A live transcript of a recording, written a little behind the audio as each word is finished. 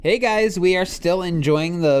Hey guys, we are still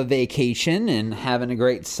enjoying the vacation and having a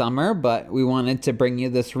great summer, but we wanted to bring you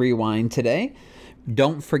this rewind today.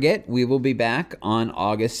 Don't forget, we will be back on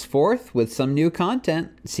August 4th with some new content.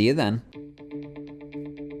 See you then.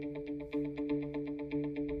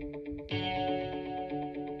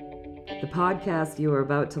 The podcast you are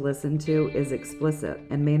about to listen to is explicit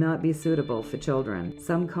and may not be suitable for children.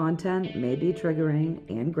 Some content may be triggering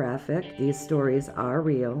and graphic. These stories are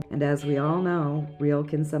real, and as we all know, real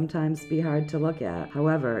can sometimes be hard to look at.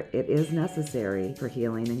 However, it is necessary for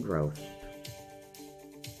healing and growth.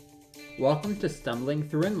 Welcome to Stumbling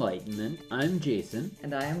Through Enlightenment. I'm Jason.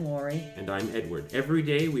 And I am Lorri. And I'm Edward. Every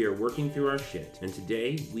day we are working through our shit, and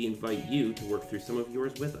today we invite you to work through some of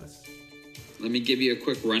yours with us. Let me give you a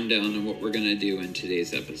quick rundown of what we're going to do in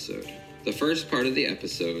today's episode. The first part of the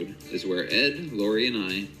episode is where Ed, Lorri, and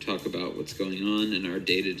I talk about what's going on in our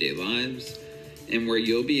day-to-day lives and where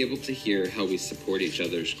you'll be able to hear how we support each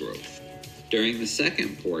other's growth. During the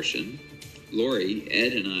second portion, Lorri,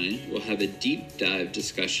 Ed, and I will have a deep dive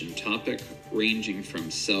discussion topic ranging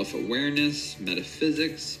from self-awareness,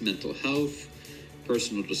 metaphysics, mental health,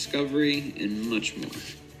 personal discovery, and much more.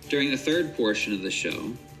 During the third portion of the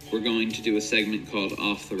show, we're going to do a segment called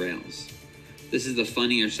Off the Rails. This is the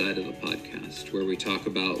funnier side of the podcast, where we talk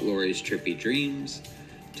about Lorri's trippy dreams,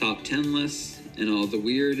 top 10 lists, and all the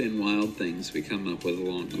weird and wild things we come up with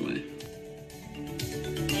along the way.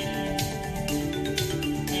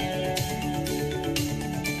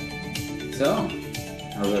 So,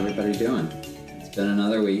 how's everybody doing? It's been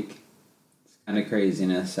another week. It's kind of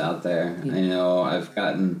craziness out there. I know I've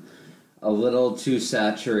gotten a little too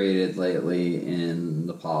saturated lately in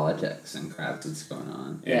the politics and crap that's going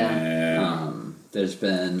on. Yeah. There's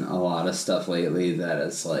been a lot of stuff lately that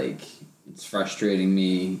is like, it's frustrating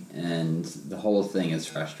me, and the whole thing is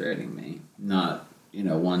frustrating me. Not,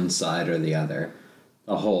 one side or the other.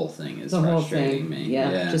 The whole thing is frustrating me.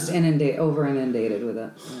 Yeah, just over-inundated with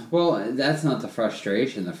it. Yeah. Well, that's not the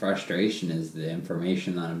frustration. The frustration is the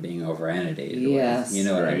information that I'm being over-inundated with. You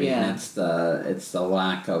know what I mean? Yeah. It's the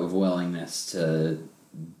lack of willingness to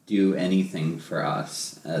do anything for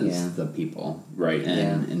us as the people. Right.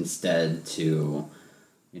 And instead to,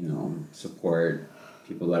 support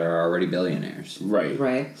people that are already billionaires. Right.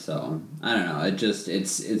 Right. So, I don't know.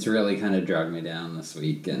 It's really kind of dragged me down this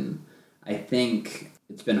week, and I think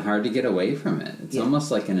it's been hard to get away from it. It's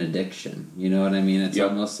almost like an addiction. You know what I mean? It's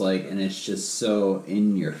almost like, and it's just so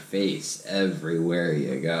in your face everywhere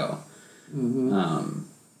you go. Mm-hmm.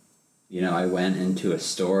 I went into a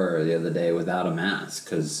store the other day without a mask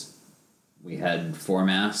because we had 4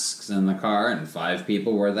 masks in the car and 5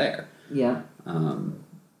 people were there. Yeah. And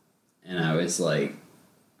I was like,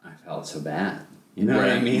 I felt so bad. You know what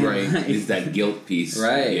I mean? Right. It's that guilt piece.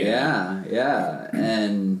 Right. Yeah.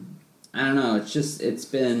 And I don't know, it's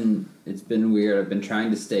been weird. I've been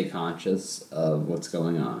trying to stay conscious of what's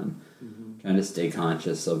going on. Mm-hmm. Trying to stay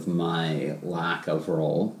conscious of my lack of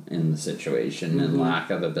role in the situation and lack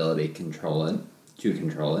of ability to control it.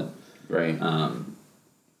 Right. And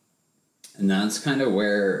that's kind of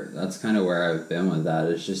where I've been with that,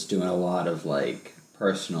 is just doing a lot of like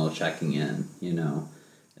personal checking in,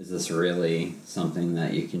 Is this really something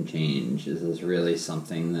that you can change? Is this really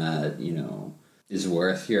something that, is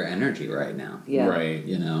worth your energy right now? Yeah. Right.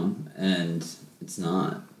 And it's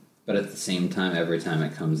not. But at the same time, every time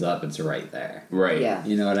it comes up, it's right there. Right. Yeah.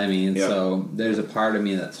 You know what I mean? Yep. So there's a part of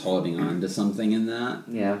me that's holding on to something in that.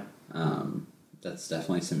 Yeah. That's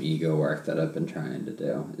definitely some ego work that I've been trying to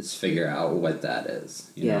do, is figure out what that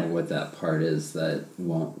is. You know, what that part is that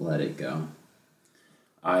won't let it go.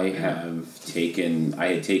 I had taken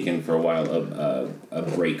for a while a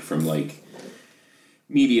break from like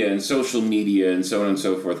media and social media and so on and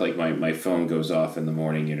so forth. Like my phone goes off in the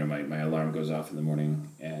morning, my alarm goes off in the morning,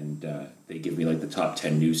 and they give me like the top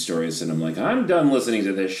 10 news stories, and I'm like, I'm done listening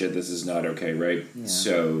to this shit. This is not okay, right? Yeah.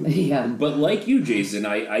 So, but like you, Jason,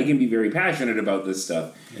 I can be very passionate about this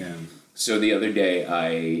stuff. Yeah. So the other day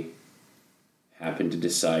I happened to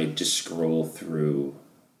decide to scroll through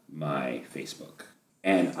my Facebook.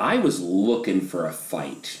 And I was looking for a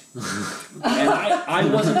fight. And I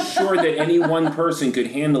wasn't sure that any one person could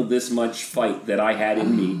handle this much fight that I had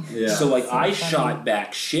in me. Yeah. So, I shot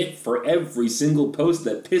back shit for every single post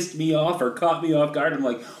that pissed me off or caught me off guard. I'm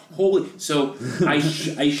like, holy... So, I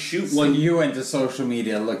shoot one... So you went to social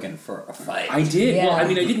media looking for a fight. I did. Yeah. Well,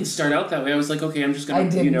 I didn't start out that way. I was like, okay, I'm just going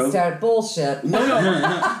to, I didn't start bullshit. No.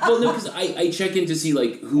 Well, no, because I check in to see,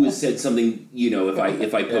 who has said something,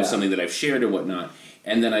 if I post something that I've shared or whatnot.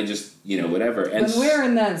 And then I just, whatever. And when we're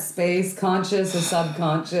in that space, conscious or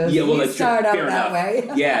subconscious, yeah, well, we that's start true. out Fair that enough. way.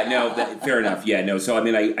 Yeah, no, fair enough. Yeah, no. So, I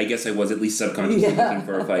mean, I guess I was at least subconsciously looking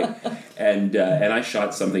for a fight. And I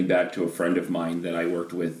shot something back to a friend of mine that I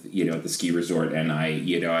worked with, at the ski resort. And I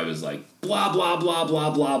was like, blah, blah, blah, blah,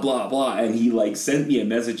 blah, blah, blah. And he, sent me a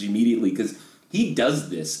message immediately because he does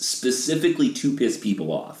this specifically to piss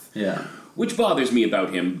people off. Yeah. Which bothers me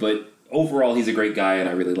about him, but overall, he's a great guy, and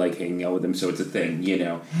I really like hanging out with him, so it's a thing,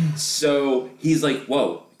 So he's like,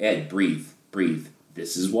 whoa, Ed, breathe.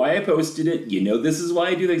 This is why I posted it. This is why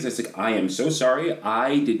I do things. I was like, I am so sorry.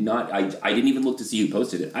 I didn't even look to see who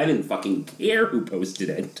posted it. I didn't fucking care who posted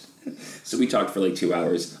it. So we talked for 2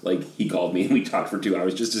 hours. He called me and we talked for 2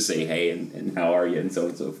 hours just to say hey and how are you and so on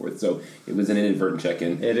and so forth. So it was an inadvertent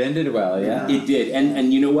check-in. It ended well, yeah. It did.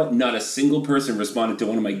 And you know what? Not a single person responded to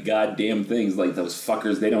one of my goddamn things. Those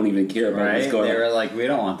fuckers, they don't even care about what's going on. They were like, we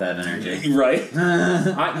don't want that energy. Right?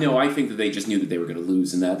 I think that they just knew that they were going to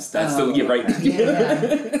lose, and that's yeah, right.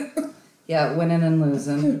 Yeah, winning and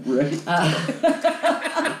losing. Right.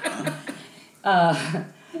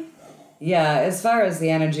 Yeah, as far as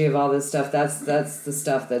the energy of all this stuff, that's the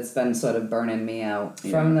stuff that's been sort of burning me out.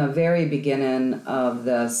 Yeah. From the very beginning of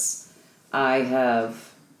this, I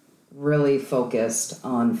have really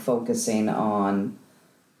focusing on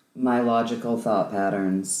my logical thought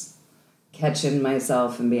patterns, catching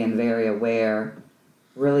myself and being very aware,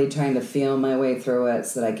 really trying to feel my way through it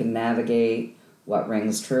so that I can navigate what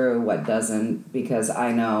rings true, what doesn't, because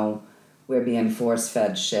I know we're being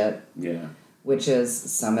force-fed shit. Yeah. Which is,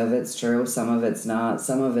 some of it's true, some of it's not,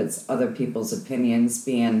 some of it's other people's opinions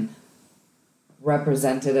being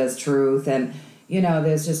represented as truth, and,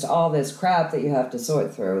 there's just all this crap that you have to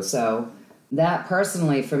sort through. So that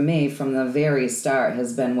personally, for me, from the very start,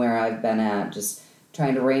 has been where I've been at, just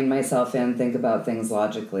trying to rein myself in, think about things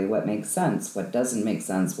logically, what makes sense, what doesn't make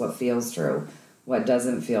sense, what feels true, what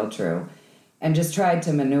doesn't feel true, and just tried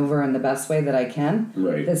to maneuver in the best way that I can,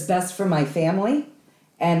 that's best for my family,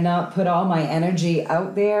 and not put all my energy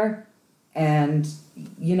out there. And,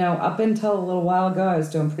 up until a little while ago, I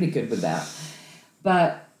was doing pretty good with that.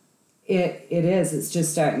 But it's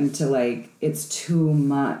just starting to, it's too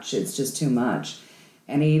much. It's just too much.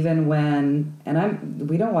 And even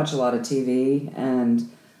we don't watch a lot of TV, and,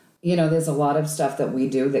 there's a lot of stuff that we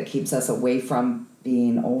do that keeps us away from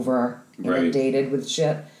being inundated with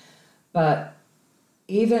shit. But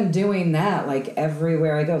even doing that,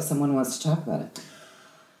 everywhere I go, someone wants to talk about it.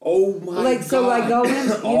 Oh my God. So I go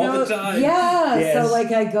in, all the time. Yeah. Yes. So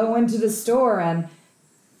I go into the store, and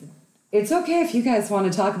it's okay if you guys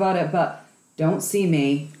want to talk about it, but don't see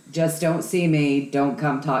me. Just don't see me. Don't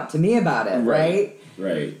come talk to me about it.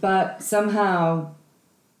 Right. But somehow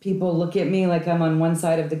people look at me like I'm on one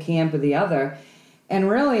side of the camp or the other. And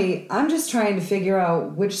really, I'm just trying to figure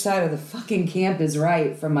out which side of the fucking camp is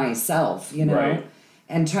right for myself,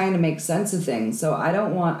 and trying to make sense of things. So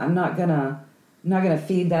I'm not gonna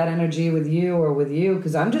feed that energy with you or with you,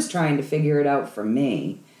 because I'm just trying to figure it out for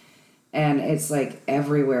me. And it's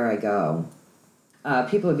everywhere I go,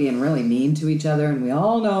 people are being really mean to each other, and we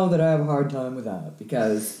all know that I have a hard time with that,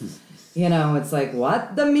 because, it's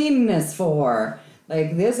what the meanness for?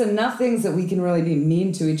 There's enough things that we can really be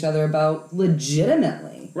mean to each other about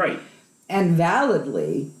legitimately. Right. And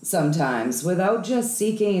validly sometimes, without just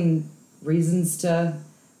seeking reasons to,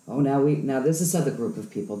 now there's this other group of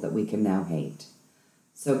people that we can now hate.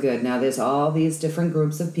 So good. Now there's all these different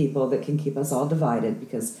groups of people that can keep us all divided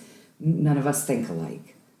because none of us think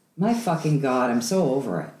alike. My fucking God, I'm so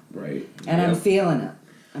over it. Right. And I'm feeling it.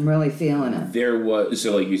 I'm really feeling it. There was,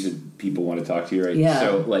 so you said people want to talk to you, right? Yeah.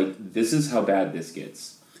 So this is how bad this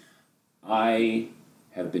gets. I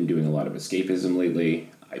have been doing a lot of escapism lately.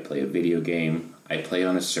 I play a video game. I play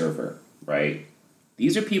on a server, right?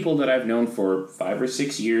 These are people that I've known for 5 or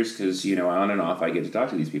 6 years because, on and off I get to talk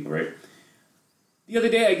to these people, right? The other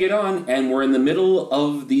day I get on and we're in the middle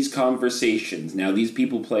of these conversations. Now these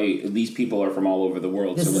people are from all over the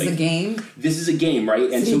world. This is a game? This is a game, right?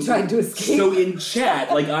 And so you tried to escape? So in chat,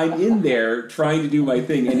 I'm in there trying to do my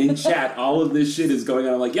thing, and in chat all of this shit is going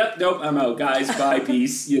on. I'm like, yep, nope, I'm out, guys, bye,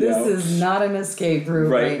 peace, This is not an escape route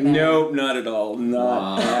right now. Nope, not at all.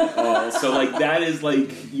 Not at all. So that is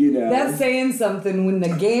That's saying something when the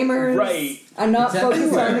gamers are not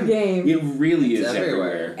focused on the game. It really is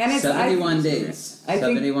everywhere. And it's 71 days.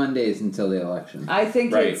 71 days until the election. I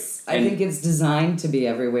think it's designed to be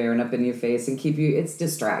everywhere and up in your face and keep you. It's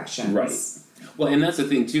distractions. Right. Well, and that's the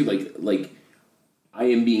thing too. I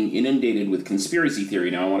am being inundated with conspiracy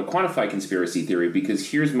theory now. I want to quantify conspiracy theory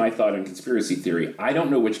because here's my thought on conspiracy theory. I don't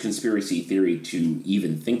know which conspiracy theory to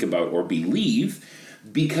even think about or believe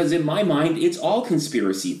Because in my mind, it's all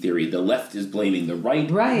conspiracy theory. The left is blaming the right.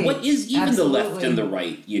 Right. What is even Absolutely. the left and the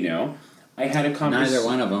right, you know? I had a conversation. Neither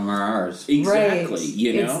one of them are ours. Exactly, right.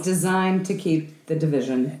 you know? It's designed to keep the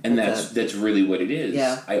division. And that's really what it is.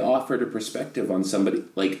 Yeah. I offered a perspective on somebody,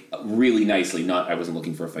 like, really nicely. I wasn't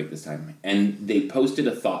looking for a fight this time. And they posted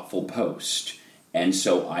a thoughtful post. And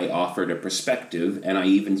so I offered a perspective, and I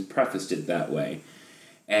even prefaced it that way.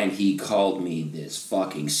 And he called me this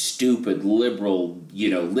fucking stupid liberal,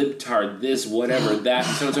 libtard, this, whatever, that,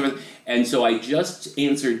 and so on and so forth. And so I just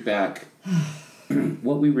answered back,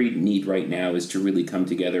 what we need right now is to really come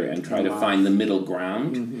together and try to find the middle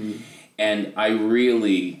ground. Mm-hmm. And I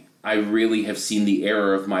really have seen the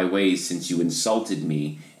error of my ways since you insulted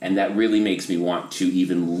me. And that really makes me want to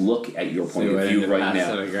even look at your point of view right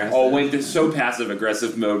now. Went to so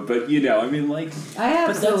passive-aggressive mode. But, I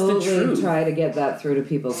absolutely try to get that through to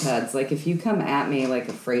people's heads. Like, if you come at me like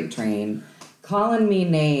a freight train, calling me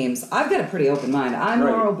names, I've got a pretty open mind. I'm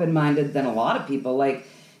more open-minded than a lot of people. Like,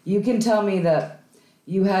 you can tell me that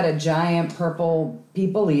you had a giant purple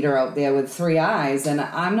people eater out there with 3 eyes, and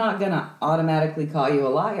I'm not going to automatically call you a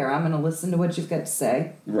liar. I'm going to listen to what you've got to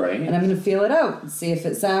say. Right. And I'm going to feel it out and see if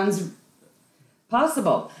it sounds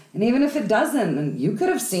possible. And even if it doesn't, and you could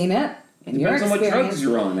have seen it in your experience. Depends on what drugs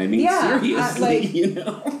you're on. I mean, seriously,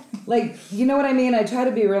 Like, you know what I mean? I try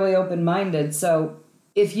to be really open-minded. So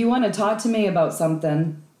if you want to talk to me about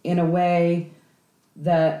something in a way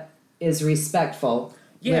that is respectful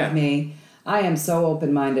with me, I am so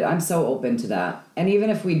open-minded. I'm so open to that. And even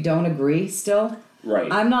if we don't agree still,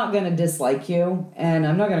 I'm not going to dislike you, and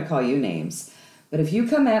I'm not going to call you names. But if you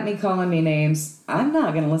come at me calling me names, I'm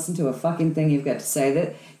not going to listen to a fucking thing you've got to say.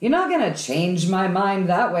 That you're not going to change my mind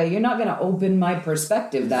that way. You're not going to open my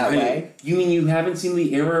perspective that way. You mean you haven't seen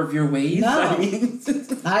the error of your ways? No. I mean,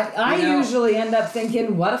 I usually end up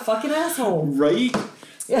thinking, what a fucking asshole. Right?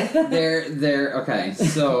 Okay,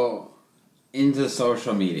 so... into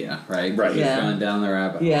social media, right? Right. Just going down the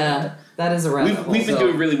rabbit hole. Yeah, that is a rabbit hole. We've been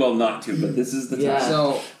doing really well not to, but this is the time.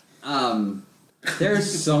 So,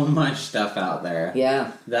 there's so much stuff out there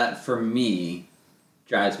that, for me,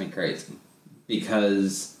 drives me crazy.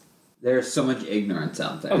 Because there's so much ignorance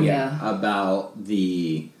out there about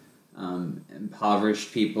the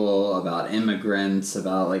impoverished people, about immigrants,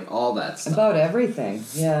 about, like, all that stuff. About everything,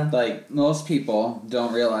 yeah. Like, most people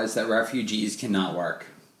don't realize that refugees cannot work.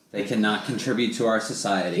 They cannot contribute to our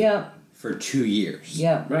society for 2 years.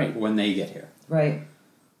 Yeah. Right. When they get here. Right.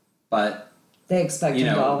 But they expect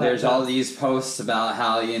them to all have there's jobs. all these posts about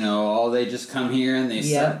how, they just come here and they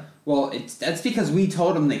start. Well, that's because we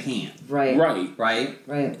told them they can't. Right. Right. Right?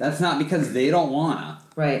 Right. That's not because they don't wanna.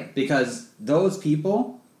 Right. Because those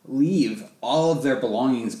people leave all of their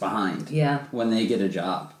belongings behind when they get a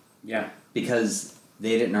job. Yeah. Because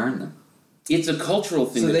they didn't earn them. It's a cultural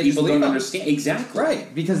thing So that people don't them. understand. Exactly.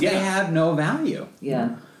 Right, because they have no value.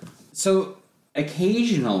 Yeah. So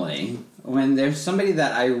occasionally, when there's somebody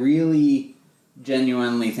that I really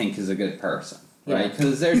genuinely think is a good person, right?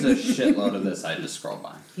 Because there's a shitload of this I just scroll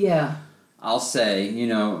by. Yeah. I'll say,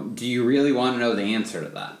 do you really want to know the answer to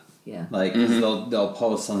that? Yeah. Like, they'll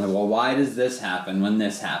post something, well, why does this happen when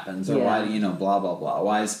this happens? Or why, blah, blah, blah.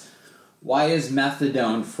 Why is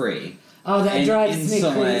methadone free? Oh, that drives me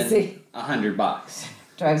crazy. $100.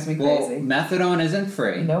 Drives me crazy. Well, methadone isn't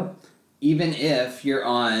free. Nope. Even if you're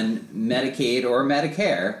on Medicaid or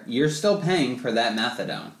Medicare, you're still paying for that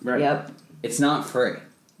methadone. Right. Yep. It's not free.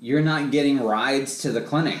 You're not getting rides to the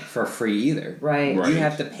clinic for free either. Right. You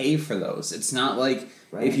have to pay for those. It's not like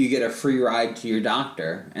if you get a free ride to your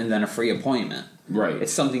doctor and then a free appointment. Right.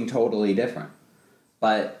 It's something totally different.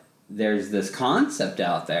 But there's this concept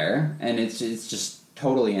out there, and it's just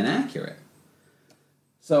totally inaccurate.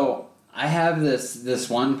 So I have this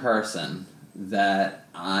one person that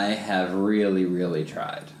I have really, really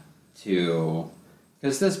tried to,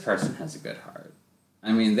 because this person has a good heart.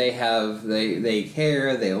 I mean, they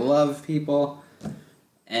care, they love people,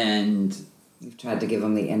 and you've tried to give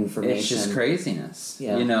them the information. It's just craziness.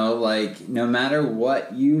 Yeah. No matter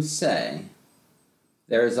what you say,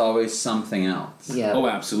 there's always something else. Yeah. Oh,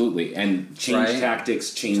 absolutely. And change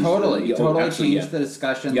tactics, change... Totally change the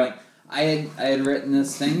discussion. Yep. Like, I had written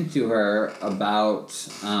this thing to her about,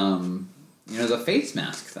 the face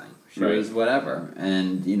mask thing. She was whatever.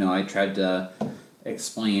 And, I tried to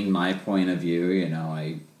explain my point of view.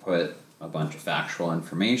 I put a bunch of factual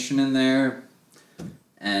information in there.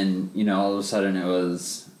 And, all of a sudden it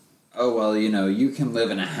was, oh, well, you can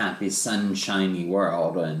live in a happy, sunshiny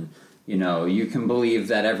world. And, you can believe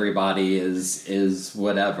that everybody is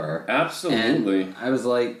whatever. Absolutely. And I was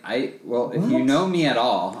like, if you know me at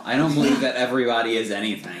all, I don't believe that everybody is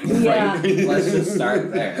anything. Yeah. Right? Let's just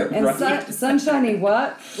start there. And sunshiny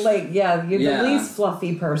what? Like, yeah, you're the least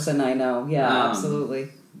fluffy person I know. Yeah, absolutely.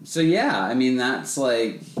 So yeah, I mean, that's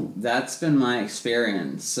been my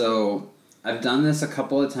experience. So I've done this a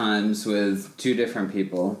couple of times with 2 different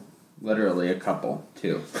people, literally a couple,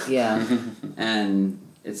 2. Yeah. And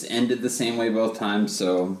it's ended the same way both times,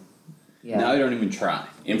 so now I don't even try.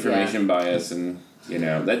 Information bias, and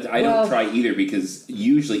that I don't try either, because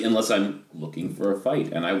usually, unless I'm looking for a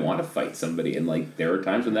fight and I want to fight somebody, and like there are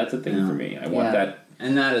times when that's a thing for me. I want that,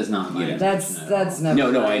 and that is not my That's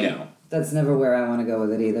never. No, I know. That's never where I want to go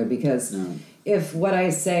with it either, because if what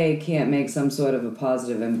I say can't make some sort of a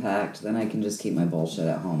positive impact, then I can just keep my bullshit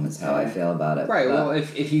at home, is how I feel about it. Right, well,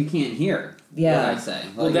 if you can't hear what I say.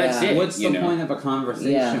 Well, that's it. What's the point of a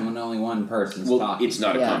conversation when only one person's talking? It's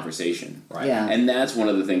not a conversation. Right. Yeah. And that's one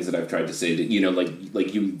of the things that I've tried to say that,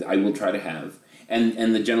 like you, I will try to have.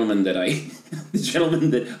 And the gentleman that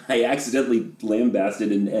I accidentally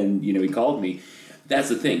lambasted and he called me, that's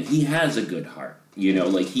the thing. He has a good heart.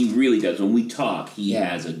 Like he really does. When we talk, he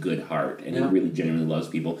has a good heart, and he really genuinely loves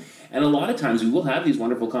people. And a lot of times we will have these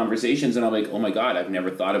wonderful conversations, and I'm like, oh my God, I've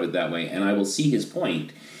never thought of it that way. And I will see his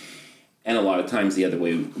point. And a lot of times the other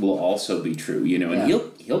way will also be true, and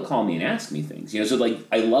he'll call me and ask me things, so like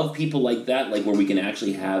I love people like that, like where we can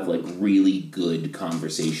actually have like really good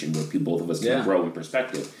conversation where both of us can grow in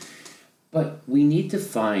perspective. But we need to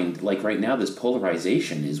find, like right now, this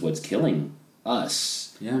polarization is what's killing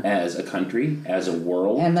us as a country, as a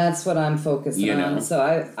world. And that's what I'm focusing on.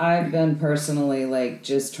 So I've been personally like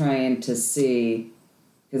just trying to see,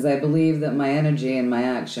 because I believe that my energy and my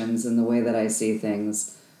actions and the way that I see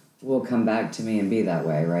things will come back to me and be that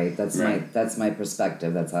way, right? That's my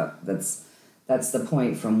perspective. That's the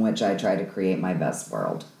point from which I try to create my best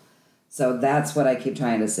world. So that's what I keep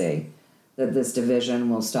trying to see, that this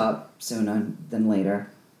division will stop sooner than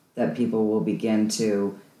later, that people will begin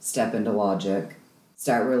to step into logic,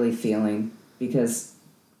 start really feeling, because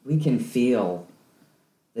we can feel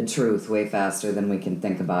the truth way faster than we can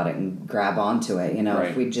think about it and grab onto it,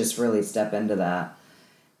 if we just really step into that.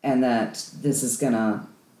 And that this is going to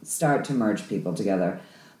start to merge people together.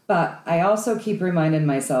 But I also keep reminding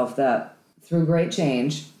myself that through great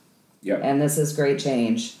change, and this is great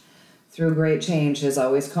change, through great change there's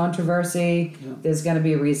always controversy. There's going to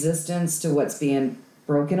be resistance to what's being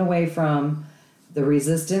broken away from. The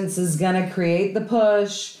resistance is going to create the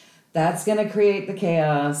push. That's going to create the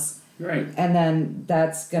chaos. Right. And then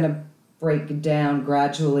that's going to break down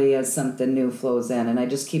gradually as something new flows in. And I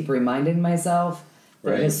just keep reminding myself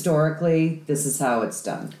that historically, this is how it's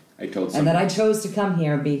done. And that I chose to come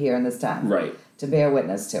here and be here in this time. Right. To bear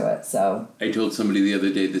witness to it, so. I told somebody the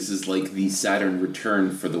other day, this is like the Saturn return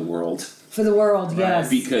for the world. For the world, yes.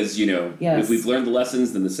 Because, if we've learned the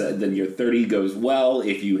lessons, then your 30 goes well.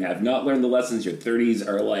 If you have not learned the lessons, your 30s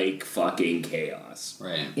are like fucking chaos.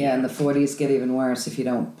 Right. Yeah, and the 40s get even worse if you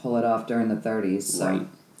don't pull it off during the 30s. So. Right.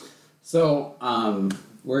 So,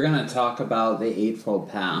 we're going to talk about the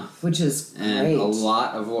Eightfold Path. Which is great. And a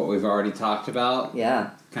lot of what we've already talked about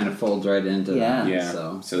kind of folds right into that.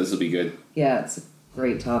 Yeah, so this will be good. Yeah, it's a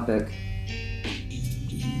great topic.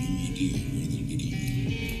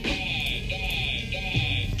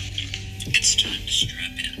 It's time to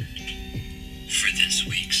strap in for this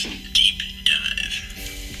week's Deep Dive.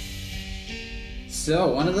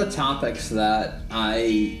 So, one of the topics that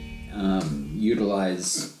I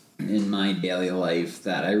utilize in my daily life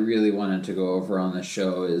that I really wanted to go over on the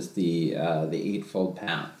show is the Eightfold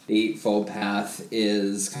Path. The Eightfold Path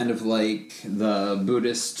is kind of like the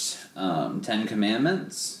Buddhist 10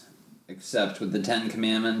 Commandments, except with the 10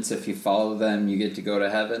 Commandments, if you follow them, you get to go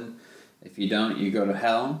to heaven. If you don't, you go to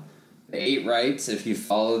hell. The 8 rights, if you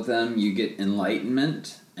follow them, you get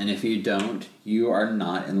enlightenment, and if you don't, you are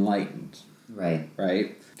not enlightened. Right.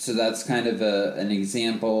 Right? So that's kind of an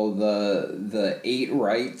example. The 8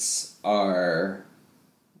 rights are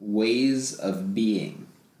ways of being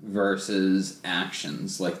versus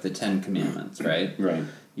actions, like the 10 Commandments, right? Right.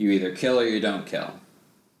 You either kill or you don't kill.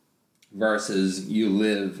 Versus you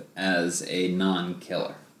live as a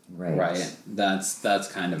non-killer. Right. Right? That's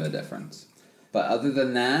kind of a difference. But other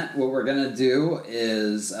than that, what we're going to do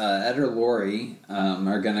is Ed or Lorri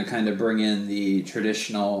are going to kind of bring in the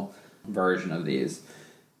traditional version of these.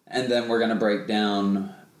 And then we're going to break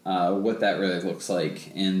down what that really looks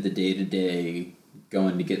like in the day-to-day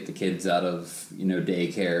going to get the kids out of,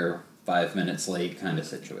 daycare 5 minutes late kind of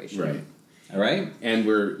situation. Right. All right. And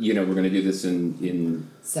we're going to do this in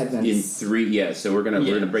Segments. In 3, yeah. So we're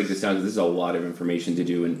gonna break this down because this is a lot of information to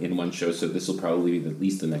do in one show. So this will probably be at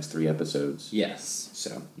least the next 3 episodes. Yes.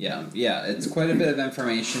 So yeah, it's quite a bit of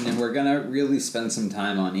information, and we're gonna really spend some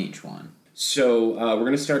time on each one. So we're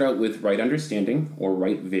going to start out with right understanding or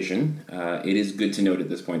right vision. It is good to note at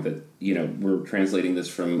this point that we're translating this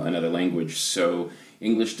from another language, so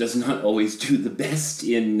English does not always do the best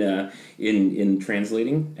in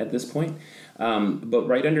translating at this point. But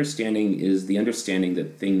right understanding is the understanding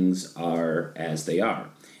that things are as they are,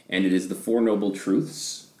 and it is the 4 noble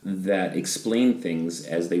truths that explain things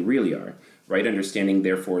as they really are. Right understanding,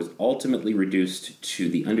 therefore, is ultimately reduced to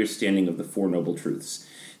the understanding of the 4 noble truths.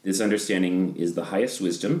 This understanding is the highest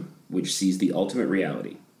wisdom, which sees the ultimate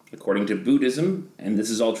reality. According to Buddhism, and this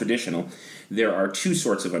is all traditional, there are 2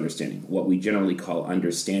 sorts of understanding. What we generally call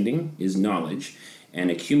understanding is knowledge, and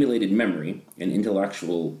accumulated memory, and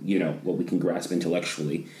intellectual, what we can grasp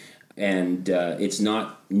intellectually. And it's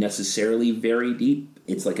not necessarily very deep.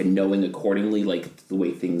 It's like a knowing accordingly, like the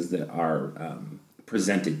way things that are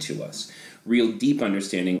presented to us. Real deep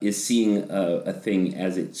understanding is seeing a thing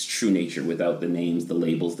as its true nature without the names, the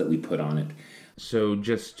labels that we put on it. So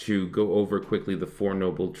just to go over quickly the 4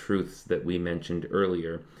 noble truths that we mentioned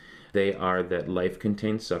earlier, they are that life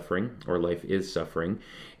contains suffering, or life is suffering,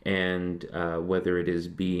 and whether it is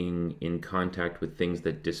being in contact with things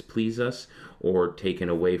that displease us or taken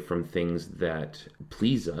away from things that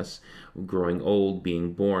please us, growing old,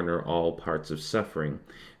 being born are all parts of suffering.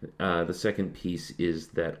 The second piece is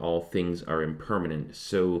that all things are impermanent.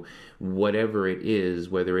 So whatever it is,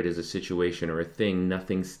 whether it is a situation or a thing,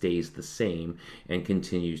 nothing stays the same and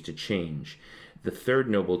continues to change. The third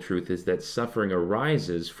noble truth is that suffering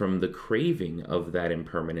arises from the craving of that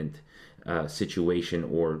impermanent situation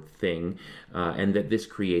or thing, and that this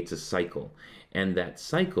creates a cycle. And that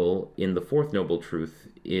cycle, in the 4th noble truth,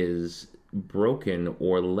 is broken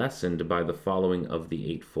or lessened by the following of the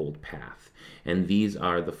Eightfold Path. And these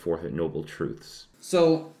are the 4 noble truths.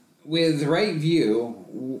 So, with right view,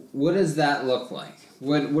 what does that look like?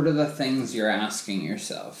 What are the things you're asking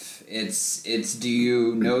yourself? It's do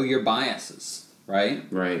you know your biases, right?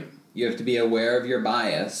 Right. You have to be aware of your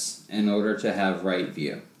bias in order to have right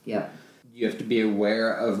view. Yeah. You have to be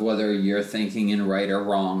aware of whether you're thinking in right or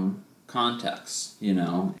wrong contexts. If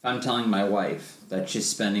I'm telling my wife that she's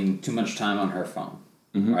spending too much time on her phone,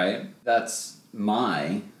 right? That's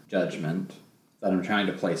my judgment that I'm trying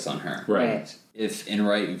to place on her. Right. If in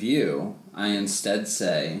right view, I instead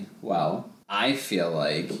say, well, I feel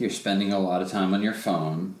like you're spending a lot of time on your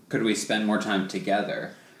phone. Could we spend more time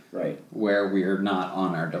together? Right. Where we're not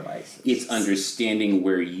on our devices. It's understanding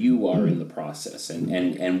where you are in the process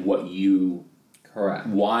and what you... Correct.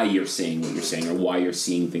 Why you're saying what you're saying, or why you're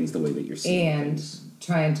seeing things the way that you're seeing And things.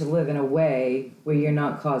 trying to live in a way where you're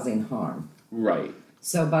not causing harm. Right.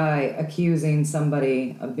 So by accusing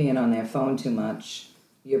somebody of being on their phone too much,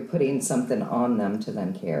 you're putting something on them to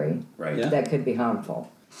then carry. Right. Yeah. That could be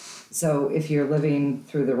harmful. So if you're living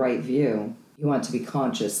through the right view, you want to be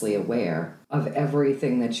consciously aware of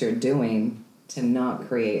everything that you're doing to not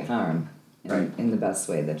create harm in the best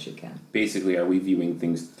way that you can. Basically, are we viewing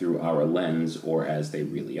things through our lens or as they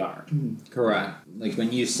really are? Correct. Like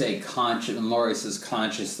when you say conscious, and Lorri says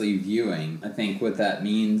consciously viewing, I think what that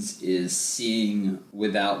means is seeing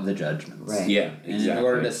without the judgments. Right. Yeah, And exactly. in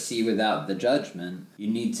order to see without the judgment, you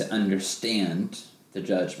need to understand the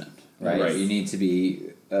judgment, right? You need to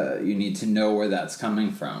be, you need to know where that's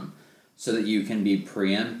coming from, so that you can be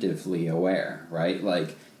preemptively aware, right?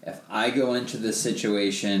 Like, if I go into this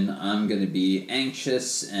situation, I'm going to be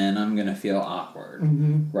anxious and I'm going to feel awkward,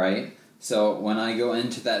 right? So when I go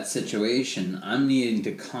into that situation, I'm needing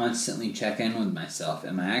to constantly check in with myself.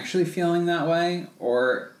 Am I actually feeling that way,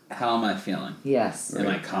 or how am I feeling? Yes. Am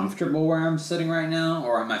I comfortable where I'm sitting right now,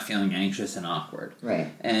 or am I feeling anxious and awkward? Right.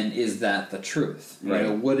 And is that the truth?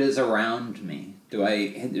 Right. What is around me?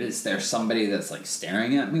 Is there somebody that's like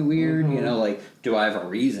staring at me weird? Do I have a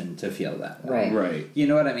reason to feel that way? Right. Right. You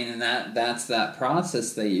know what I mean? And that's that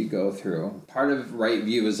process that you go through. Part of right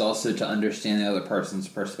view is also to understand the other person's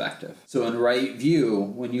perspective. So in right view,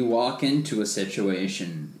 when you walk into a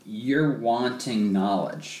situation, you're wanting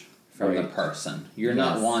knowledge from the person. You're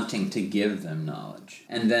not wanting to give them knowledge.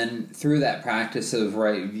 And then through that practice of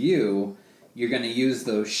right view, you're going to use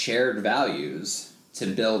those shared values to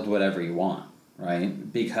build whatever you want,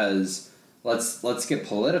 right? Because let's get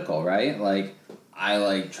political, right? Like, I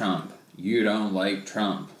like Trump. You don't like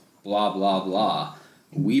Trump. Blah, blah, blah.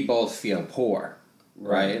 We both feel poor.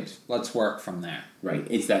 right? Let's work from there. Right.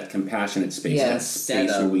 It's that compassionate space, Yes. that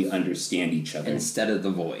space where we understand each other. Instead of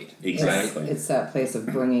the void. Exactly. It's that place of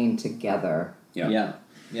bringing together. Yeah.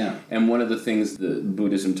 And one of the things that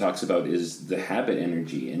Buddhism talks about is the habit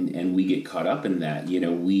energy, and we get caught up in that.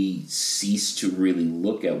 We cease to really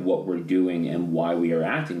look at what we're doing and why we are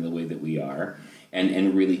acting the way that we are,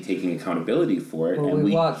 and really taking accountability for it. Well, and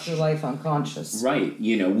we walk through life unconscious. Right.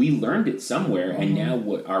 We learned it somewhere, and now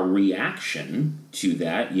what our reaction to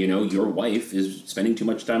that, your wife is spending too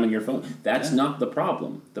much time on your phone. That's not the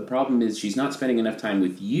problem. The problem is she's not spending enough time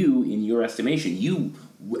with you in your estimation.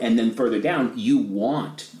 And then further down, you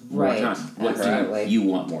want more time. What Absolutely. do you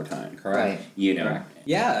want more time? Correct. Right. Correct.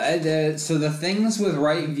 Yeah, so the things with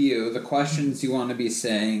right view, the questions you want to be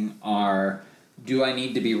saying are, do I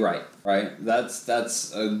need to be right? Right?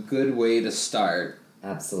 That's a good way to start.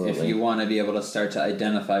 Absolutely. If you want to be able to start to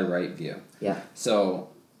identify right view. Yeah. So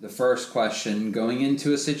the first question, going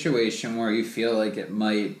into a situation where you feel like it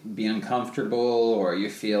might be uncomfortable or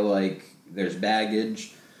you feel like there's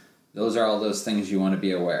baggage, those are all those things you want to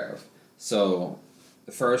be aware of. So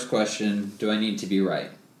the first question, do I need to be right?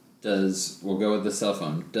 We'll go with the cell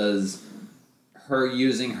phone. Does her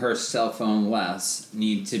using her cell phone less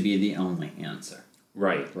need to be the only answer?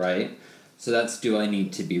 Right. Right? So that's, do I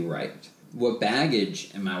need to be right? What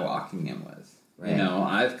baggage am I walking in with? Right.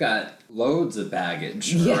 I've got loads of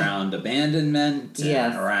baggage Yeah. around abandonment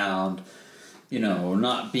Yes. and around,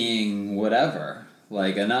 not being whatever,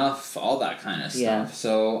 like enough, all that kind of stuff. Yeah.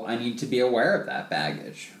 So I need to be aware of that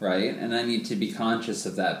baggage, right? And I need to be conscious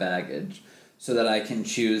of that baggage so that I can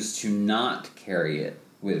choose to not carry it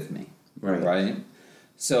with me. Right?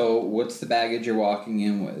 So what's the baggage you're walking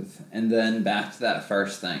in with? And then back to that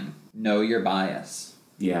first thing. Know your bias.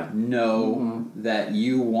 Yeah. Know that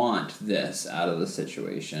you want this out of the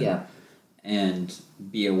situation. Yeah. And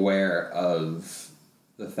be aware of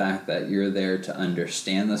the fact that you're there to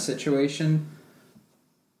understand the situation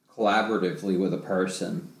collaboratively with a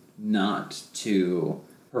person, not to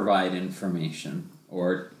provide information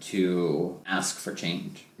or to ask for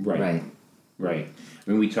change. Right. I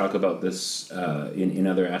mean, we talk about this in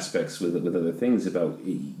other aspects with other things about,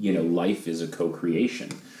 life is a co-creation.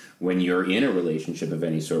 When you're in a relationship of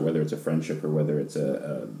any sort, whether it's a friendship or whether it's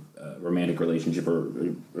a romantic relationship or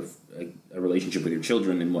a relationship with your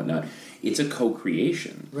children and whatnot, it's a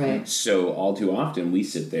co-creation. Right. So all too often we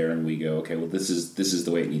sit there and we go, okay, well, this is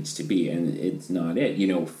the way it needs to be, and it's not it.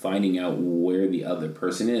 Finding out where the other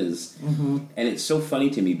person is, and it's so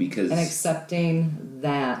funny to me because And accepting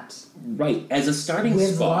that. Right, as a starting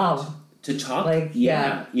With spot love. to talk. Like,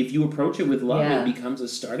 yeah. If you approach it with love, Yeah. it becomes a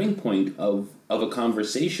starting point of a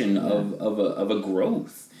conversation, of a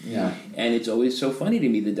growth. Yeah. And it's always so funny to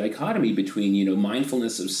me, the dichotomy between,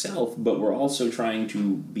 mindfulness of self, but we're also trying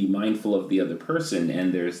to be mindful of the other person,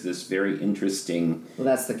 and there's this very interesting... Well,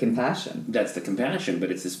 that's the compassion. That's the compassion, but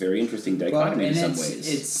it's this very interesting dichotomy in some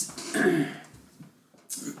ways.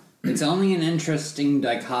 It's only an interesting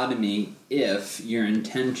dichotomy if your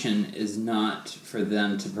intention is not for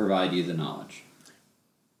them to provide you the knowledge.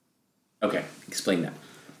 Okay, explain that.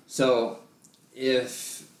 So,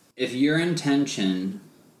 if your intention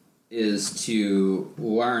is to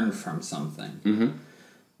learn from something,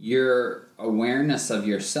 your awareness of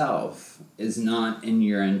yourself is not in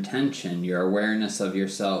your intention. Your awareness of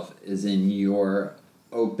yourself is in your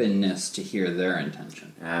openness to hear their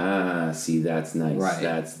intention. Ah, see, that's nice. Right.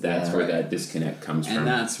 That's where that disconnect comes from. And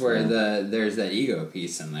that's where there's that ego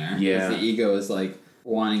piece in there. Yeah. 'Cause the ego is like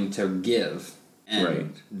wanting to give, and Right.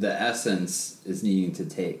 the essence is needing to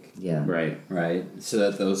take. Yeah. Right? So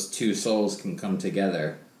that those two souls can come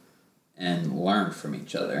together and learn from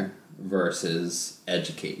each other versus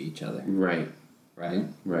educate each other. Right.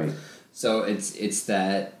 So it's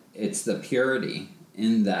the purity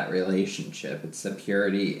in that relationship. It's the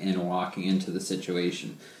purity in walking into the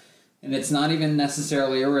situation. And it's not even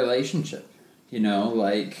necessarily a relationship.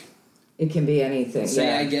 Like, It can be anything.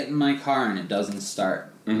 say I get in my car and it doesn't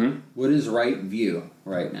start. Mm-hmm. What is right view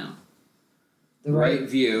right now? The Right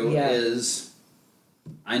view yeah. is,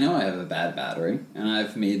 I know I have a bad battery, and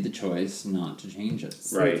I've made the choice not to change it.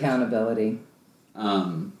 It's the accountability.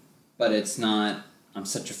 But it's not, I'm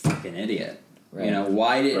such a fucking idiot. Right.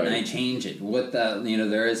 Why didn't Right. I change it? What the,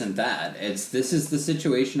 there isn't that. This is the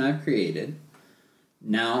situation I've created.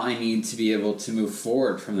 Now I need to be able to move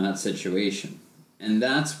forward from that situation. And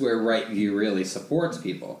that's where right view really supports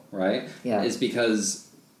people, right? Yeah. Is because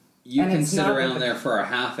you And can it's sit not around that there for a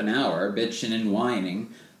half an hour bitching and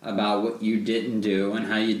whining about what you didn't do and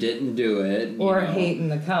how you didn't do it. Or hating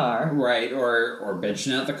the car. Right, or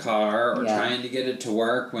bitching at the car, or Yeah. trying to get it to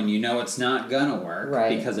work when you know it's not gonna work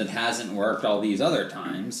because it hasn't worked all these other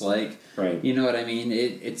times. Like, you know what I mean?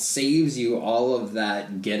 It saves you all of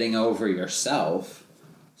that getting over yourself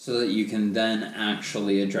so that you can then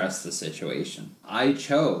actually address the situation. I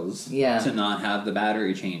chose to not have the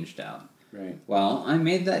battery changed out. Right. Well, I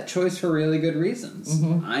made that choice for really good reasons.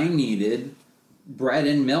 I needed bread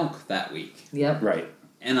and milk that week. Yep. Right.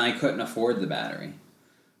 And I couldn't afford the battery.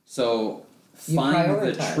 So You find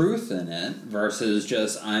the prioritize. truth in it versus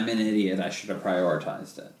just, I'm an idiot, I should have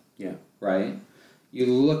prioritized it. Yeah. Right? You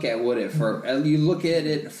look at you look at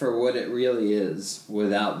it for what it really is,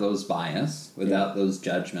 without those bias, without those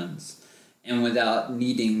judgments, and without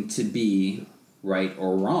needing to be right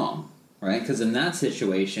or wrong. Right? Because in that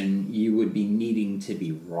situation, you would be needing to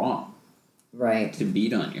be wrong. Right. To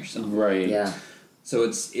beat on yourself. Right. Yeah. So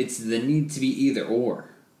it's the need to be either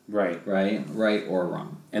or. Right. Right or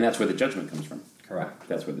wrong. And that's where the judgment comes from. Correct.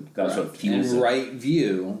 That's what Correct. people And say. right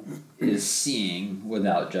view is seeing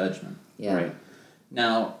without judgment. Yeah. Right.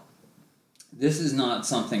 Now, this is not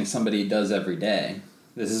something somebody does every day.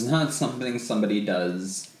 This is not something somebody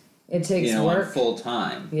does, It takes work. full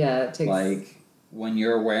time. Yeah, it takes... Like, when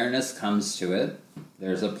your awareness comes to it,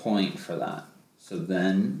 there's a point for that. So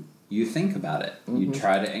then you think about it. You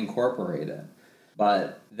try to incorporate it.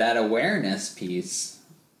 But that awareness piece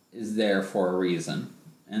is there for a reason,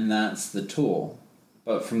 and that's the tool.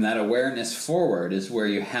 But from that awareness forward is where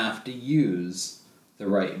you have to use the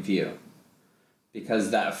right view.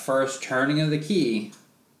 Because that first turning of the key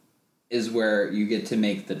is where you get to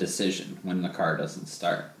make the decision when the car doesn't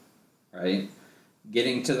start, right?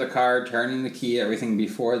 Getting to the car, turning the key, everything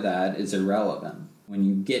before that is irrelevant. When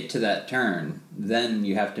you get to that turn, then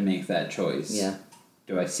you have to make that choice. Yeah.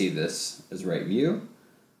 Do I see this as right view?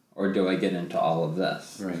 Or do I get into all of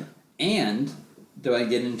this? Right. And do I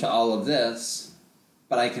get into all of this,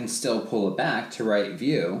 but I can still pull it back to right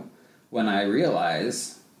view when I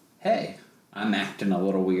realize, hey, I'm acting a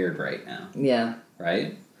little weird right now. Yeah.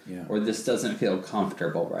 Right? Yeah. Or this doesn't feel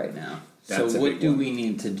comfortable right now. That's so a what big do one. we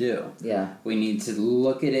need to do? Yeah. We need to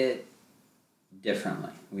look at it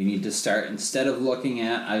differently. We need to start, instead of looking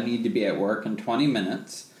at, I need to be at work in 20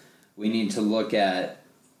 minutes, we need to look at,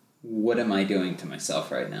 what am I doing to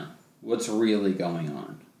myself right now? What's really going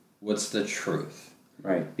on? What's the truth?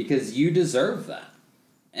 Right. Because you deserve that.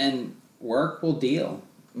 And work will deal.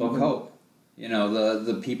 They'll cope. You know,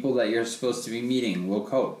 the people that you're supposed to be meeting will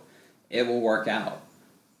cope. It will work out.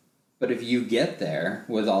 But if you get there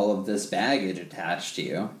with all of this baggage attached to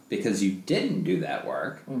you because you didn't do that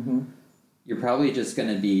work, you're probably just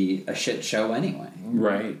going to be a shit show anyway.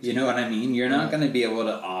 Right. You know what I mean? You're not going to be able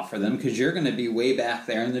to offer them because you're going to be way back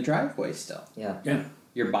there in the driveway still. Yeah. Yeah.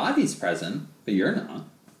 Your body's present, but you're not.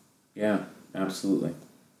 Yeah. Absolutely.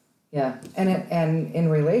 Yeah. And in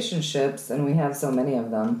relationships, and we have so many of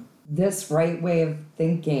them, this right way of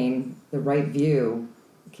thinking, the right view,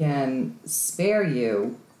 can spare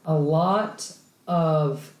you a lot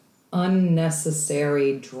of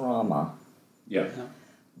unnecessary drama. Yeah.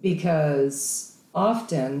 Because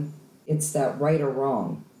often it's that right or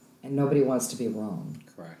wrong, and nobody wants to be wrong.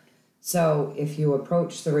 Correct. So if you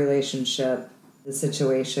approach the relationship, the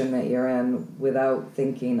situation that you're in, without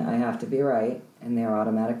thinking, I have to be right, and they're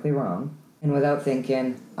automatically wrong, and without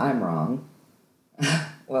thinking, I'm wrong,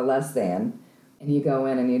 or less than, and you go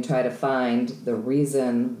in and you try to find the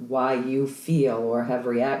reason why you feel or have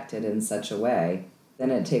reacted in such a way, then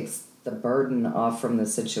it takes the burden off from the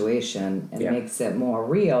situation and makes it more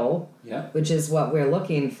real, which is what we're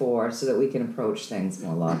looking for so that we can approach things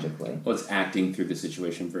more logically. Well, it's acting through the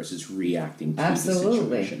situation versus reacting to the Absolutely.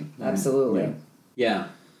 situation. Absolutely. Yeah.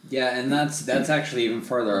 Yeah, and that's actually even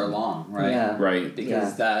further along, right? Yeah. Right.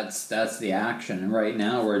 Because that's the action, and right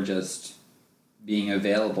now we're just being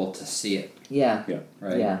available to see it, Yeah. Yeah.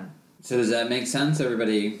 right? Yeah. So does that make sense?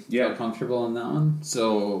 Everybody feel comfortable in that one?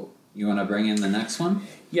 So you want to bring in the next one?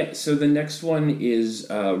 Yeah, so the next one is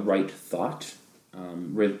right thought.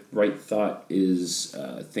 Right thought is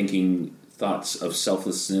thinking thoughts of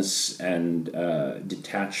selflessness and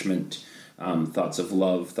detachment, thoughts of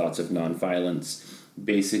love, thoughts of nonviolence.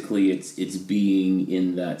 Basically, it's being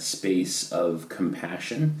in that space of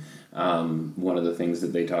compassion. One of the things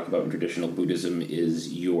that they talk about in traditional Buddhism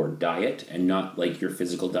is your diet, and not like your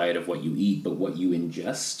physical diet of what you eat, but what you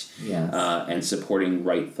ingest. Yes. And supporting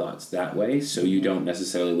right thoughts that way. So you don't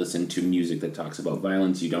necessarily listen to music that talks about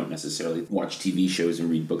violence. You don't necessarily watch TV shows and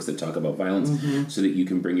read books that talk about violence, so that you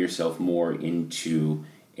can bring yourself more into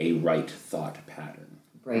a right thought pattern.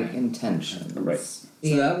 right intentions. Right.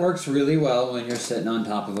 So that works really well when you're sitting on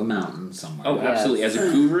top of a mountain somewhere. Oh, absolutely. Yes. As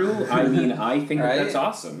a guru, I mean, I think Right? that's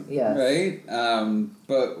awesome. Yes. Right?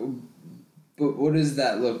 But what does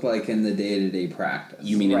that look like in the day-to-day practice?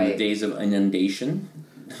 You mean in Right. the days of inundation?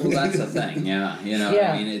 Well, that's the thing, yeah. You know,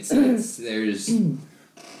 Yeah. I mean, it's there's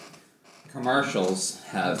commercials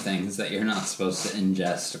have things that you're not supposed to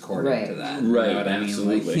ingest according Right. to that. Right, You know what I mean?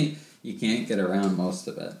 absolutely. Like, you can't get around most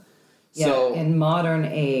of it. Yeah, So, in modern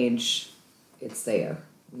age, it's there,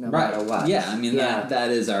 no right. matter what. Yeah, I mean, Yeah. that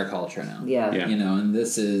is our culture now. Yeah. Yeah. You know, and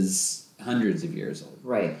this is hundreds of years old.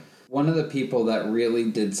 Right. One of the people that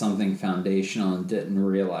really did something foundational and didn't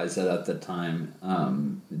realize it at the time,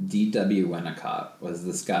 D.W. Winnicott, was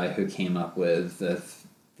this guy who came up with the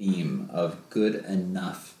theme of good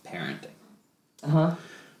enough parenting. Uh-huh.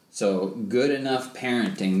 So, good enough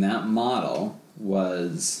parenting, that model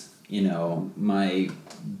was, you know, my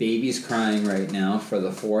baby's crying right now for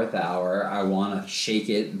the 4th hour. I want to shake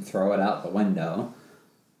it and throw it out the window,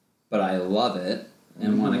 but I love it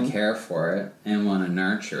and want to care for it and want to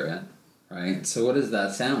nurture it, right? So what does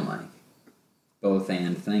that sound like? Both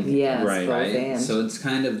and thinking. Yes, Right. both Right? and. So it's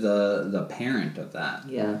kind of the parent of that.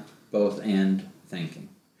 Yeah. Both and thinking.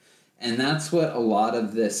 And that's what a lot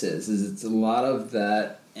of this is it's a lot of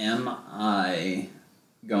that, am I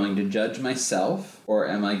going to judge myself or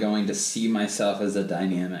am I going to see myself as a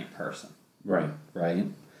dynamic person? Right. Right?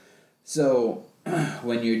 So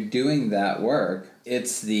when you're doing that work,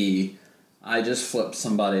 it's I just flipped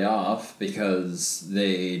somebody off because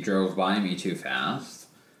they drove by me too fast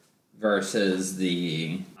versus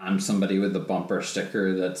I'm somebody with a bumper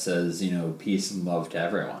sticker that says, you know, peace and love to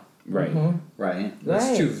everyone. Right. Right? That's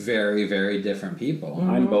Right. two very, very different people.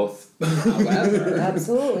 I'm both. However,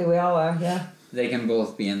 Absolutely, we all are, yeah. they can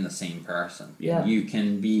both be in the same person. Yeah. You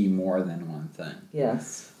can be more than one thing.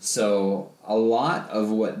 Yes. So a lot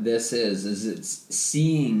of what this is it's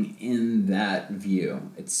seeing in that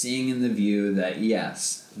view. It's seeing in the view that,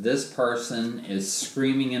 yes, this person is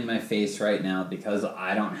screaming in my face right now because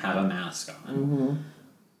I don't have a mask on. Mm-hmm.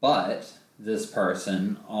 But this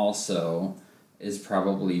person also is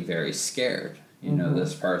probably very scared. You know,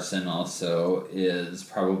 this person also is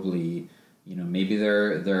probably, you know, maybe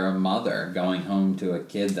they're a mother going home to a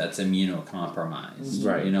kid that's immunocompromised.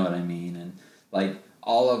 Right. You know what I mean? And like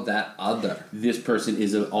all of that other. This person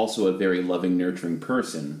is also a very loving, nurturing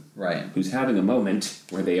person Right. who's having a moment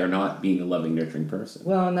where they are not being a loving, nurturing person.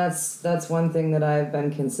 Well, and that's one thing that I've been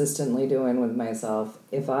consistently doing with myself.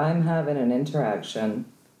 If I'm having an interaction,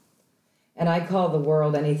 and I call the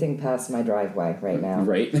world anything past my driveway right now.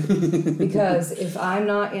 Right. Because if I'm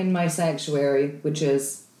not in my sanctuary, which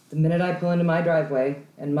is the minute I pull into my driveway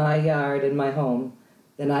and my yard and my home,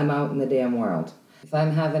 then I'm out in the damn world. If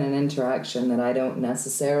I'm having an interaction that I don't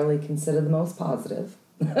necessarily consider the most positive,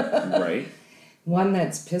 Right. one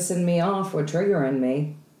that's pissing me off or triggering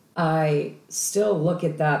me, I still look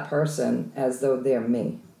at that person as though they're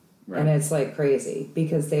me. Right. And it's like crazy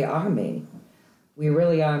because they are me. We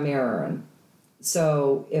really are mirroring.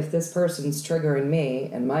 So if this person's triggering me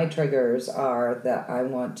and my triggers are that I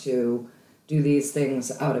want to do these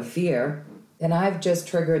things out of fear, then I've just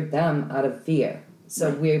triggered them out of fear. So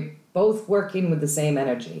Right. we're both working with the same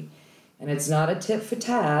energy. And it's not a tit for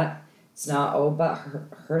tat. It's not, oh, but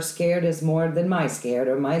her scared is more than my scared,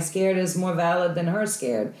 or my scared is more valid than her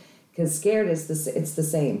scared. Because scared is it's the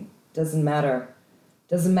same. Doesn't matter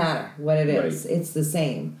what it is. Right. It's the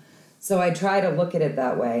same. So I try to look at it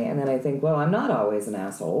that way, and then I think, well, I'm not always an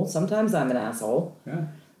asshole. Sometimes I'm an asshole. Yeah.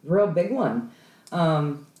 Real big one.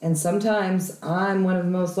 And sometimes I'm one of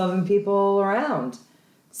the most loving people around.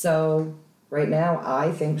 So right now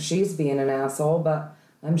I think she's being an asshole, but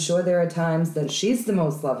I'm sure there are times that she's the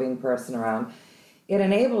most loving person around. It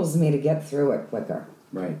enables me to get through it quicker.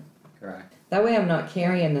 Right. Correct. That way I'm not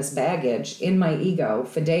carrying this baggage in my ego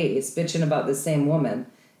for days, bitching about the same woman.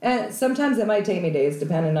 And sometimes it might take me days,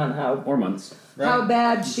 depending on Or months. how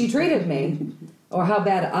bad she treated me, or how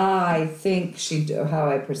bad I think how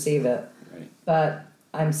I perceive it. Right. But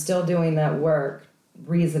I'm still doing that work,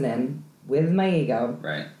 reasoning with my ego,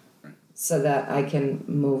 Right. so that I can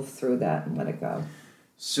move through that and let it go.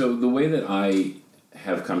 So the way that I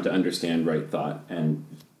have come to understand right thought, and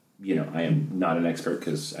you know, I am not an expert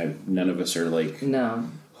because none of us are like No,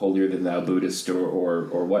 holier than thou Buddhist or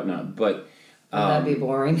whatnot, but that'd be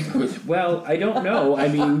boring. well, I don't know. I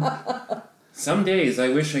mean, some days I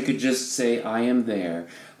wish I could just say I am there,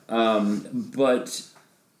 but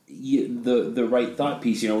the right thought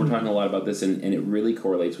piece. You know, we're talking a lot about this, and it really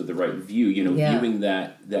correlates with the right view. You know, Yeah. viewing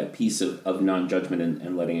that piece of non-judgment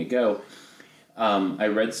and letting it go. I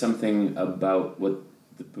read something about what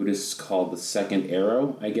the Buddhists call the second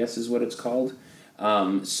arrow, I guess is what it's called.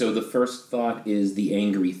 So the first thought is the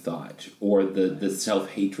angry thought, or the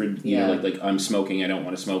self-hatred, you know, like I'm smoking, I don't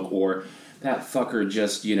want to smoke, or that fucker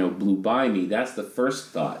just, you know, blew by me. That's the first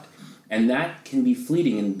thought. And that can be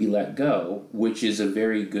fleeting and be let go, which is a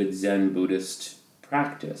very good Zen Buddhist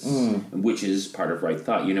practice, which is part of right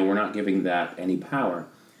thought. You know, we're not giving that any power.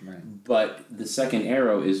 Right. But the second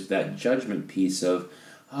arrow is that judgment piece of,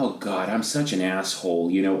 oh God, I'm such an asshole,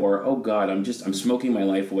 you know, or oh God, I'm smoking my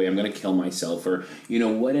life away, I'm going to kill myself, or, you know,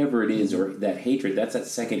 whatever it is, or that hatred. That's that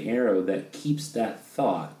second arrow that keeps that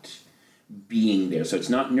thought being there. So it's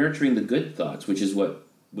not nurturing the good thoughts, which is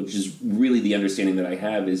really the understanding that I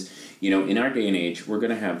have is, you know, in our day and age, we're going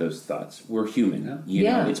to have those thoughts. We're human. You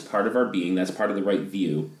know, it's part of our being. That's part of the right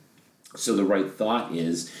view. So the right thought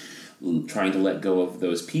is trying to let go of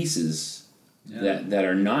those pieces that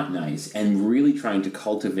are not nice, and really trying to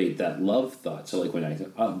cultivate that love thought. So like when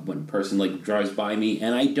a person like drives by me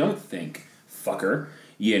and I don't think, fucker,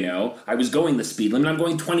 you know, I was going the speed limit, I'm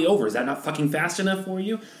going 20 over. Is that not fucking fast enough for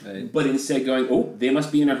you? Right. But instead going, oh, they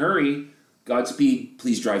must be in a hurry. Godspeed,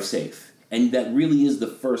 please drive safe. And that really is the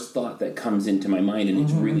first thought that comes into my mind, and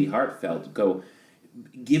it's really heartfelt. Go,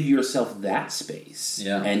 give yourself that space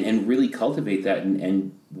and really cultivate that.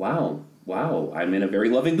 And wow, I'm in a very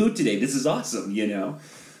loving mood today. This is awesome, you know.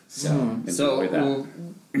 So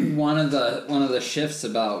one of the shifts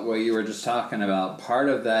about what you were just talking about, part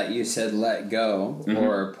of that you said let go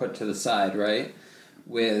or put to the side, right?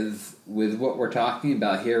 With what we're talking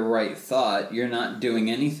about here, right thought, you're not doing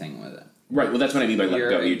anything with it. Right, well that's what I mean by let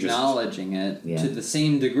go. You're acknowledging it to the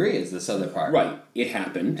same degree as this other part. Right, it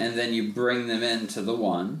happened. And then you bring them into the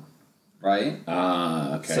one, right?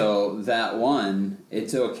 Okay. So that one,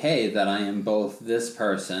 it's okay that I am both this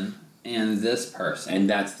person and this person. And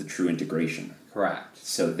that's the true integration. Correct.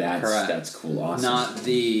 So that's cool, awesome.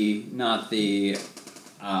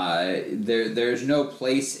 There's no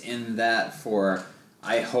place in that for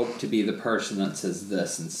I hope to be the person that says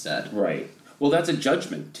this instead. Right. Well, that's a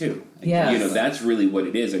judgment, too. Yes. You know, that's really what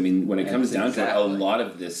it is. I mean, when it comes down to it, a lot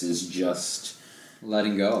of this is just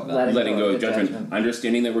letting go of that. Letting go of judgment.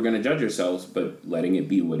 Understanding that we're going to judge ourselves, but letting it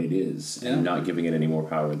be what it is and not giving it any more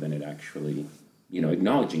power than it actually, you know,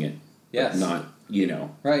 acknowledging it. Yes. But not, you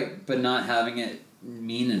know. Right, but not having it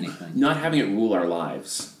mean anything. Not having it rule our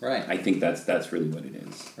lives. Right. I think that's really what it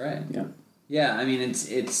is. Right. Yeah. Yeah, I mean,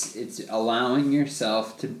 it's allowing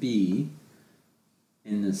yourself to be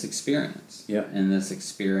in this experience. Yeah. And this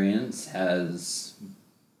experience has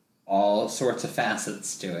all sorts of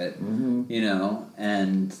facets to it, you know,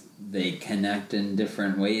 and they connect in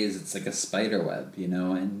different ways. It's like a spider web, you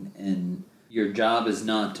know, and your job is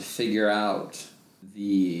not to figure out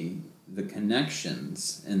the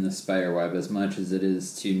connections in the spider web as much as it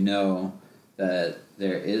is to know that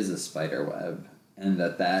there is a spider web and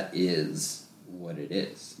that is what it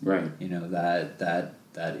is. Right. You know, that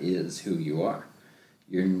is who you are.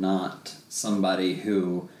 You're not somebody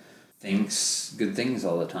who thinks good things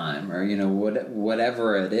all the time, or, you know,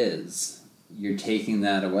 whatever it is. You're taking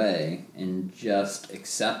that away and just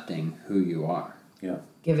accepting who you are. Yeah.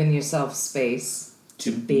 Giving yourself space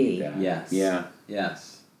to be. That. Yes. Yeah.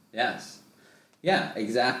 Yes. Yes. Yeah,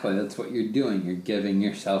 exactly. That's what you're doing. You're giving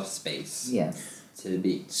yourself space. Yes. To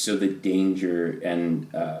be. So the danger, and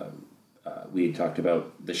we had talked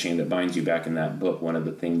about the shame that binds you back in that book. One of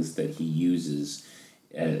the things that he uses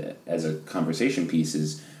as a conversation piece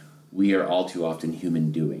is we are all too often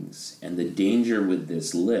human doings. And the danger with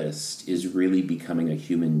this list is really becoming a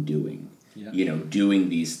human doing. Yeah. You know, doing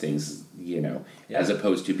these things, you know, as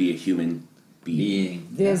opposed to be a human being.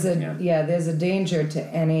 There's a danger to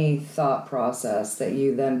any thought process that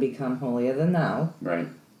you then become holier than thou. Right.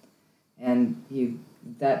 And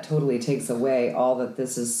that totally takes away all that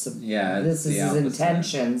this is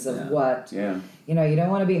intentions of what you know. You don't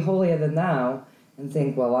want to be holier than thou and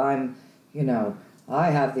think, well, I'm, you know,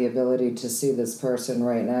 I have the ability to see this person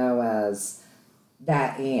right now as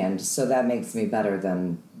that, and so that makes me better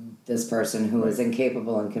than this person who is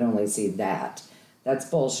incapable and can only see that. That's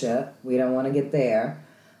bullshit. We don't want to get there.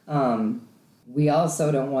 We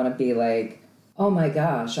also don't want to be like, oh my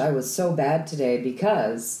gosh, I was so bad today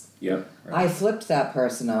because I flipped that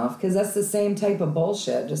person off, because that's the same type of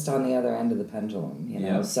bullshit, just on the other end of the pendulum, you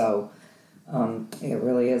know? So it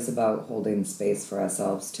really is about holding space for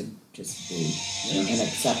ourselves to just be and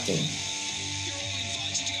accepting.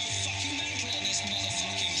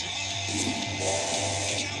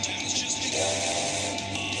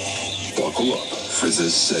 Buckle up for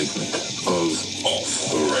this segment of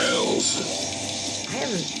Off the Rails.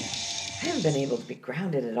 I haven't been able to be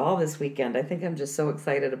grounded at all this weekend. I think I'm just so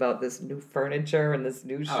excited about this new furniture and this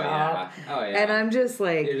new shop. Oh, yeah. And I'm just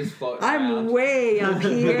like, You're just floating I'm around. way up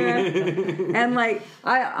here. And like,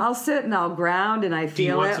 I'll sit and I'll ground and I Do you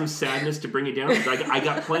feel want it. some sadness to bring you down? 'Cause I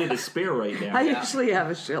got plenty to spare right now. I actually have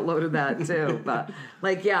a shitload of that too. But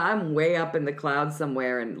like, yeah, I'm way up in the clouds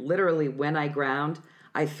somewhere. And literally when I ground,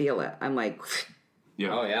 I feel it. I'm like...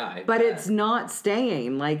 Yeah. Oh, yeah. But it's not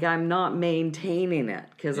staying. Like, I'm not maintaining it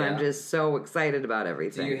because I'm just so excited about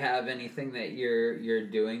everything. Do you have anything that you're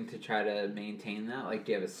doing to try to maintain that? Like,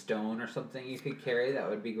 do you have a stone or something you could carry that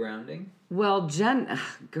would be grounding? Well,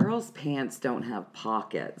 girls' pants don't have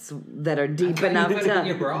pockets that are deep enough You put it in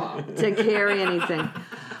your bra. to carry anything.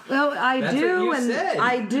 Well, That's what you said.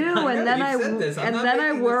 I do, I and know then you said this. I'm not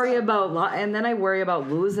I making worry this up. about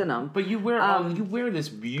losing them. But you wear this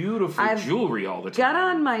beautiful I've jewelry all the time. Got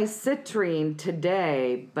on my citrine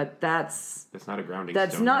today, but that's not a grounding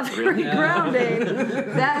That's stone. not very really. grounding.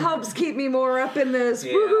 That helps keep me more up in this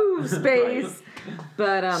woohoo space.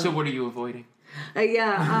 But So what are you avoiding? you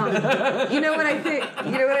know what I think?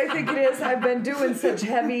 You know what I think it is? I've been doing such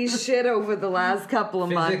heavy shit over the last couple of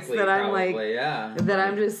months Physically, that I'm probably, that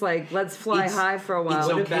I'm just like, let's fly high for a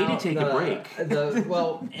while. It's okay to take a break.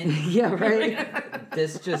 Yeah, right.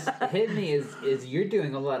 This just hit me is you're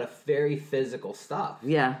doing a lot of very physical stuff.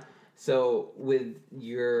 Yeah. So with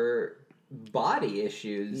your body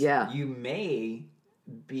issues, you may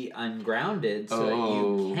be ungrounded so that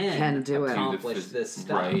you can do it. accomplish this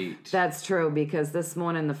stuff. Right. That's true, because this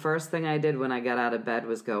morning the first thing I did when I got out of bed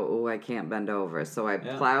was go, oh, I can't bend over. So I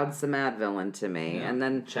plowed some Advil into me, and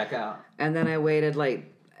then check out. And then I waited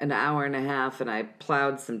like an hour and a half, and I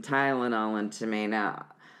plowed some Tylenol into me. Now,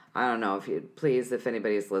 I don't know if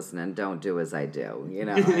anybody's listening, don't do as I do, you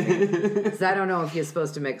know. I mean, 'cause I don't know if you're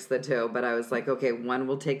supposed to mix the two, but I was like, okay, one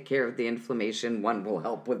will take care of the inflammation, one will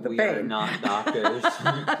help with the We pain. are not doctors.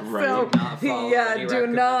 Right. So, do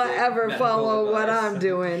not ever follow what I'm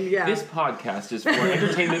doing. Yeah. This podcast is for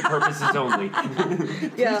entertainment purposes only.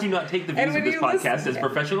 Please do not take the views of this podcast as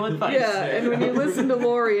professional advice. Yeah, and when you listen to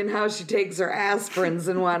Lorri and how she takes her aspirins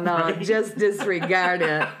and whatnot, just disregard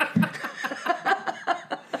it.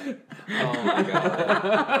 Oh my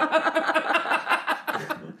god.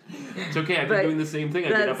 It's okay. I've been doing the same thing. I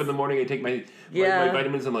get up in the morning. I take my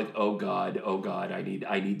vitamins. I'm like, oh god, I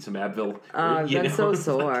need some Advil. I've been so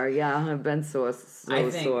sore. Yeah, I've been so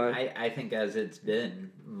sore. I think as it's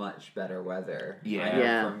been much better weather.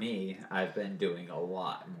 For me, I've been doing a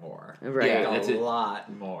lot more. Right. Yeah, a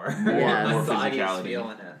lot more. Yeah. More My body's physicality.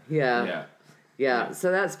 feeling it. Yeah.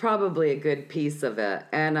 So that's probably a good piece of it,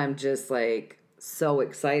 and I'm just like so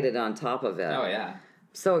excited on top of it. Oh yeah.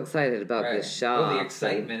 So excited about this shop. Well, the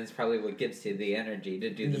excitement is probably what gives you the energy to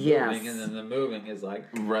do the moving, and then the moving is like...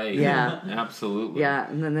 Right. Yeah. Absolutely. Yeah,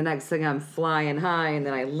 and then the next thing I'm flying high, and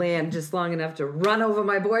then I land just long enough to run over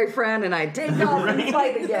my boyfriend, and I take off and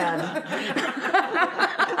flight again.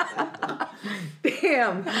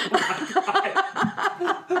 Damn.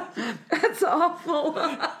 That's awful.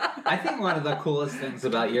 I think one of the coolest things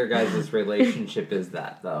about your guys' relationship is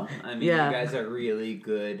that, though. I mean, you guys are really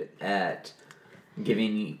good at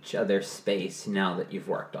giving each other space now that you've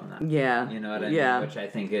worked on that. Yeah. You know what I mean? Which I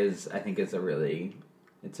think is a really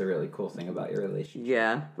cool thing about your relationship.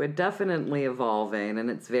 Yeah, we're definitely evolving, and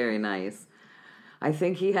it's very nice. I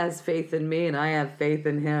think he has faith in me, and I have faith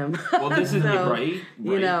in him. Well, this is right.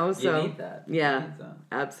 You know, so you need that. Yeah,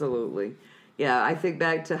 absolutely. Yeah, I think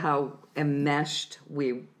back to how enmeshed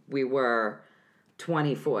we were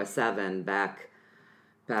 24/7 back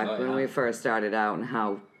when we first started out, and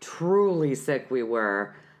how truly sick we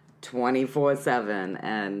were 24/7,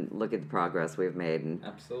 and look at the progress we've made, and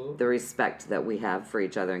the respect that we have for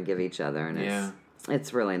each other and give each other, and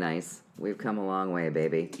it's really nice. We've come a long way,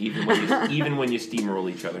 baby. Even when you steamroll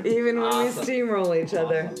each other. Even when we steamroll each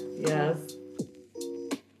other. Yes.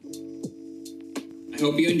 I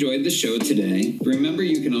hope you enjoyed the show today. Remember,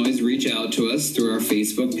 you can always reach out to us through our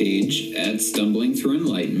Facebook page at Stumbling Through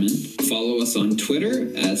Enlightenment. Follow us on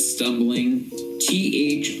Twitter at Stumbling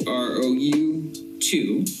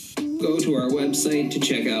THROU2. Go to our website to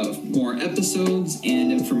check out more episodes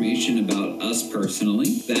and information about us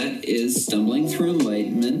personally. That is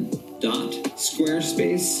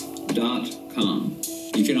stumblingthroughenlightenment.squarespace.com.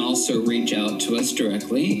 You can also reach out to us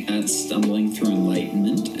directly at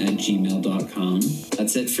stumblingthroughenlightenment@gmail.com.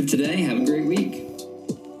 That's it for today. Have a great week.